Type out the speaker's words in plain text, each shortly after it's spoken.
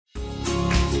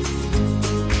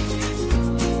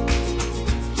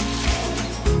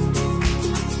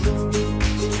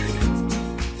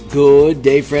Good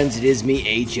day, friends. It is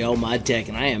me, HLModTech,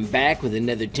 and I am back with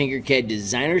another Tinkercad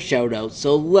designer shoutout,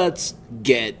 so let's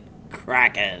get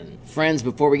cracking. Friends,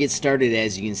 before we get started,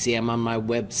 as you can see, I'm on my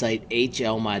website,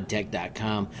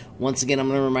 HLModTech.com. Once again, I'm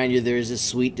going to remind you there is a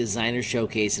sweet designer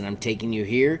showcase, and I'm taking you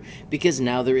here because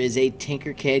now there is a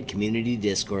Tinkercad community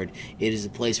Discord. It is a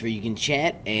place where you can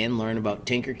chat and learn about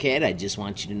Tinkercad. I just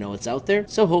want you to know it's out there,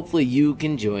 so hopefully you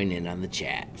can join in on the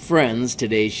chat. Friends,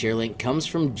 today's share link comes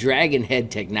from Dragonhead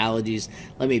Technologies.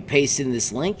 Let me paste in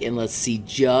this link, and let's see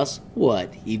just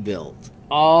what he built.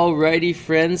 Alrighty,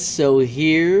 friends, so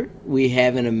here we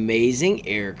have an amazing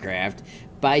aircraft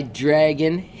by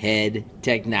Dragonhead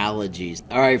Technologies.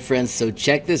 Alright, friends, so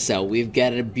check this out. We've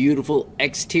got a beautiful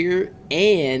exterior,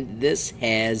 and this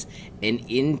has an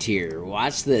interior.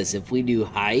 Watch this. If we do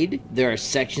hide, there are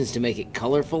sections to make it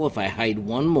colorful. If I hide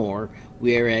one more,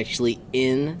 we are actually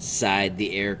inside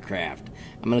the aircraft.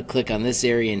 I'm going to click on this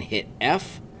area and hit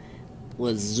F.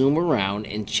 Let's zoom around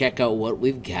and check out what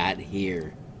we've got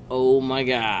here. Oh my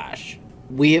gosh.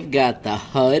 We have got the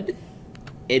HUD,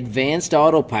 advanced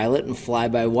autopilot and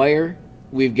fly-by-wire.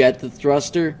 We've got the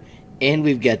thruster, and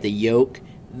we've got the yoke.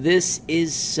 This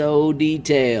is so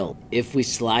detailed. If we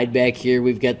slide back here,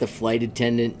 we've got the flight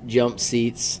attendant jump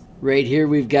seats. Right here,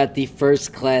 we've got the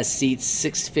first class seats,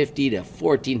 650 to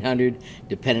 1400,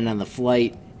 depending on the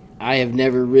flight. I have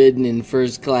never ridden in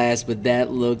first class, but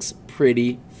that looks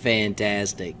pretty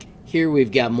fantastic. Here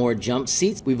we've got more jump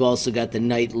seats. We've also got the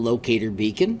night locator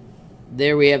beacon.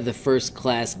 There we have the first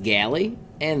class galley,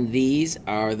 and these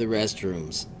are the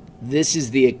restrooms. This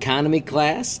is the economy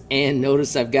class, and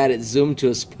notice I've got it zoomed to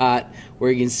a spot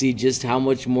where you can see just how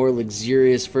much more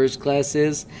luxurious first class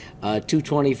is.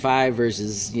 225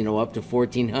 versus, up to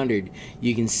 1400.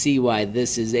 You can see why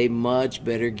this is a much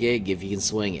better gig if you can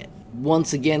swing it.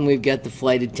 Once again, we've got the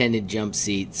flight attendant jump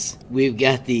seats. We've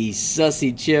got the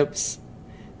sussy chips.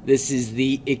 This is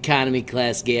the economy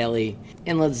class galley.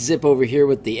 And let's zip over here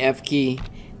with the F key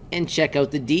and check out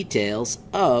the details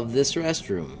of this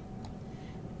restroom.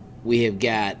 We have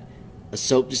got a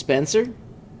soap dispenser.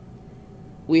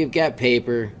 We have got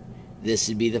paper. This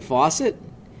would be the faucet.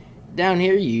 Down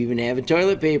here you even have a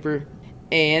toilet paper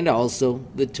and also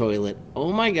the toilet.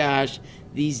 Oh my gosh,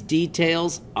 these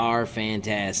details are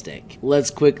fantastic.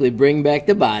 Let's quickly bring back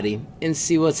the body and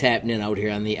see what's happening out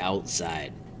here on the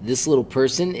outside. This little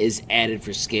person is added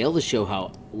for scale to show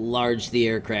how large the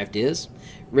aircraft is.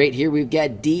 Right here we've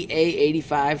got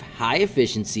DA85 high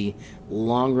efficiency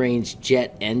long range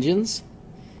jet engines.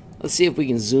 Let's see if we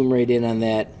can zoom right in on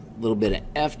that. A little bit of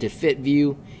F to fit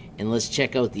view, and let's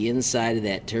check out the inside of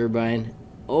that turbine.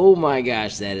 Oh my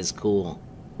gosh, that is cool.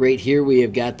 Right here we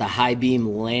have got the high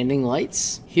beam landing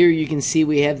lights. Here you can see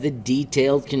we have the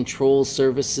detailed control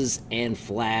surfaces and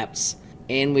flaps.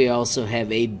 And we also have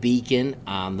a beacon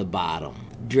on the bottom.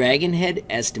 Dragonhead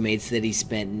estimates that he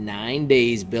spent 9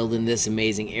 days building this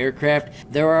amazing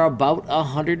aircraft. There are about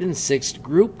 106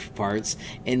 grouped parts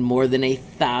and more than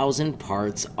 1,000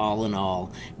 parts all in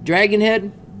all.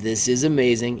 Dragonhead, this is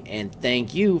amazing, and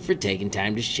thank you for taking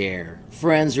time to share.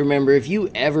 Friends, remember, if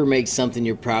you ever make something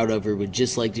you're proud of or would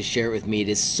just like to share it with me, it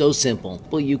is so simple.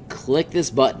 Well, you click this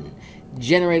button.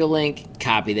 Generate a link,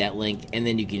 copy that link, and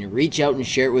then you can reach out and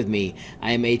share it with me.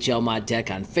 I am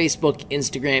HLModTech on Facebook,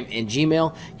 Instagram, and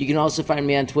Gmail. You can also find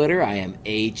me on Twitter. I am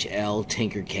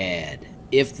HLTinkercad.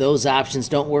 If those options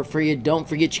don't work for you, don't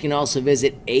forget you can also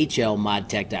visit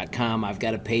HLModTech.com. I've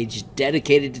got a page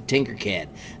dedicated to Tinkercad.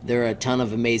 There are a ton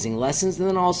of amazing lessons, and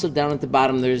then also down at the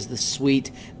bottom there's the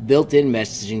sweet built-in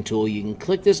messaging tool. You can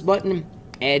click this button,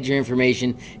 add your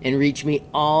information, and reach me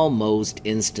almost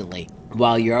instantly.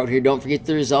 While you're out here, don't forget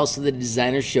there is also the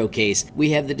Designer Showcase. We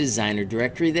have the Designer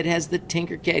Directory that has the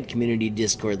Tinkercad Community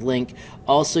Discord link.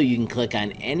 Also, you can click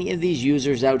on any of these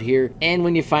users out here, and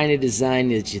when you find a design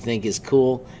that you think is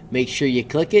cool, make sure you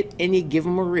click it and you give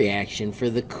them a reaction for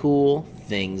the cool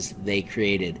things they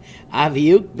created.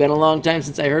 Aviuk, been a long time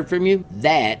since I heard from you.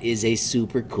 That is a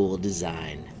super cool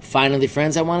design. Finally,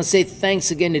 friends, I want to say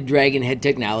thanks again to Dragonhead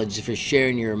Technologies for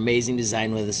sharing your amazing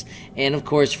design with us. And of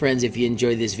course, friends, if you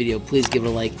enjoyed this video, please give it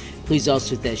a like. Please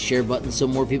also hit that share button so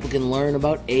more people can learn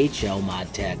about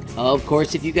HLModTech. Of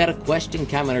course, if you got a question,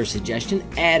 comment, or suggestion,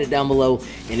 add it down below.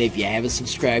 And if you haven't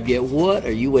subscribed yet, what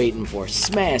are you waiting for?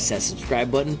 Smash that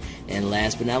subscribe button. And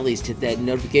last but not least, hit that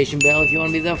notification bell if you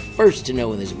want to be the first to know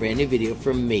when there's a brand new video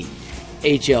from me,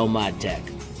 HLModTech.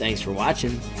 Thanks for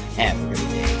watching. Have a great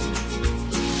day.